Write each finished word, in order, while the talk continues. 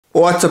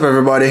What's up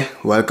everybody,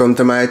 welcome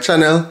to my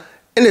channel.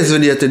 In this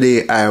video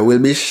today I will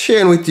be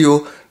sharing with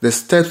you the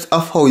steps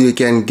of how you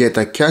can get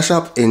a cash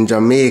app in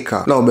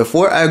Jamaica. Now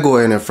before I go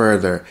any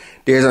further,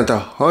 there's not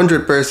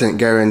 100%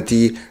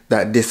 guarantee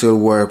that this will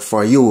work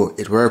for you.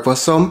 It works for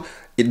some,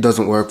 it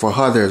doesn't work for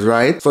others,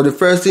 right? So the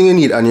first thing you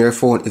need on your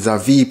phone is a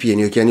VPN.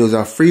 You can use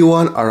a free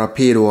one or a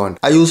paid one.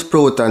 I use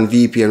Proton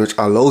VPN, which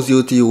allows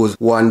you to use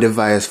one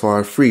device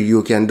for free.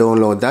 You can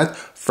download that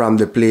from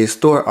the Play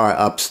Store or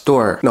App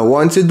Store. Now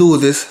once you do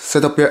this,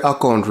 set up your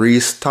account,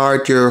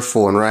 restart your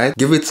phone, right?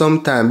 Give it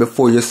some time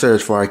before you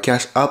search for a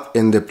cash app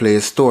in the Play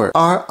Store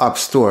or App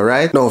Store,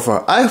 right? Now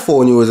for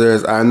iPhone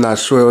users, I'm not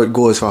sure it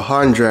goes for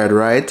Android,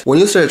 right? When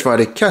you search for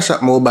the Cash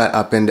App mobile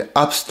app in the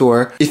App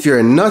Store, if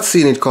you're not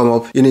seeing it come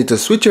up, you need to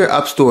switch your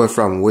App Store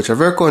from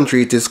whichever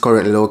country it is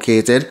currently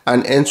located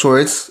and ensure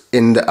it's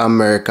in the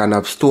American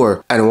App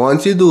Store. And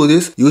once you do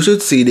this, you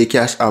should see the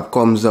Cash App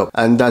comes up,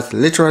 and that's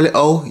literally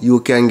how you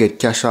can get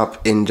Cash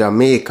App in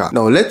Jamaica.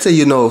 Now let's say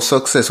you now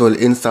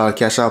successfully install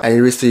Cash App and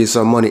you receive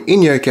some money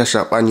in your Cash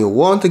App and you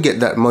want to get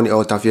that money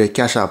out of your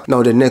Cash App.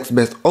 Now the next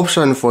best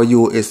option for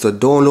you is to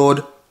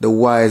download the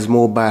Wise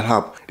mobile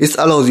app. This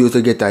allows you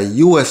to get a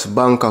US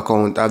bank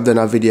account. I've done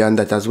a video on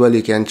that as well.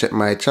 You can check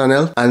my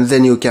channel, and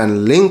then you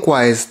can link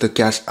Wise to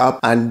Cash App,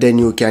 and then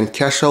you can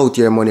cash out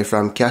your money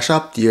from Cash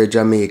App to your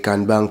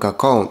Jamaican bank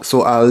account.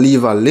 So I'll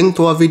leave a link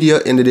to a video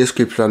in the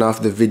description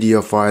of the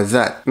video for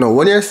that. Now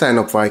when you're signed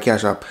up for a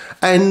Cash App,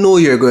 I know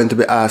you're going to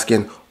be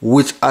asking,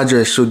 which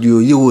address should you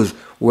use?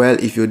 Well,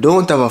 if you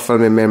don't have a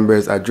family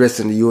member's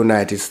address in the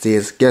United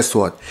States, guess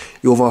what?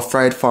 You have a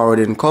freight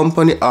forwarding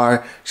company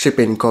or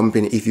shipping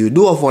company. If you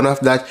do have one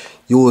of that,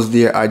 use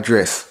their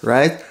address,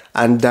 right?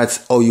 And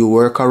that's how you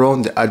work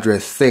around the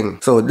address thing.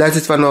 So that's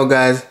it for now,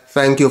 guys.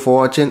 Thank you for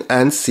watching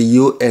and see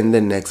you in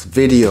the next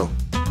video.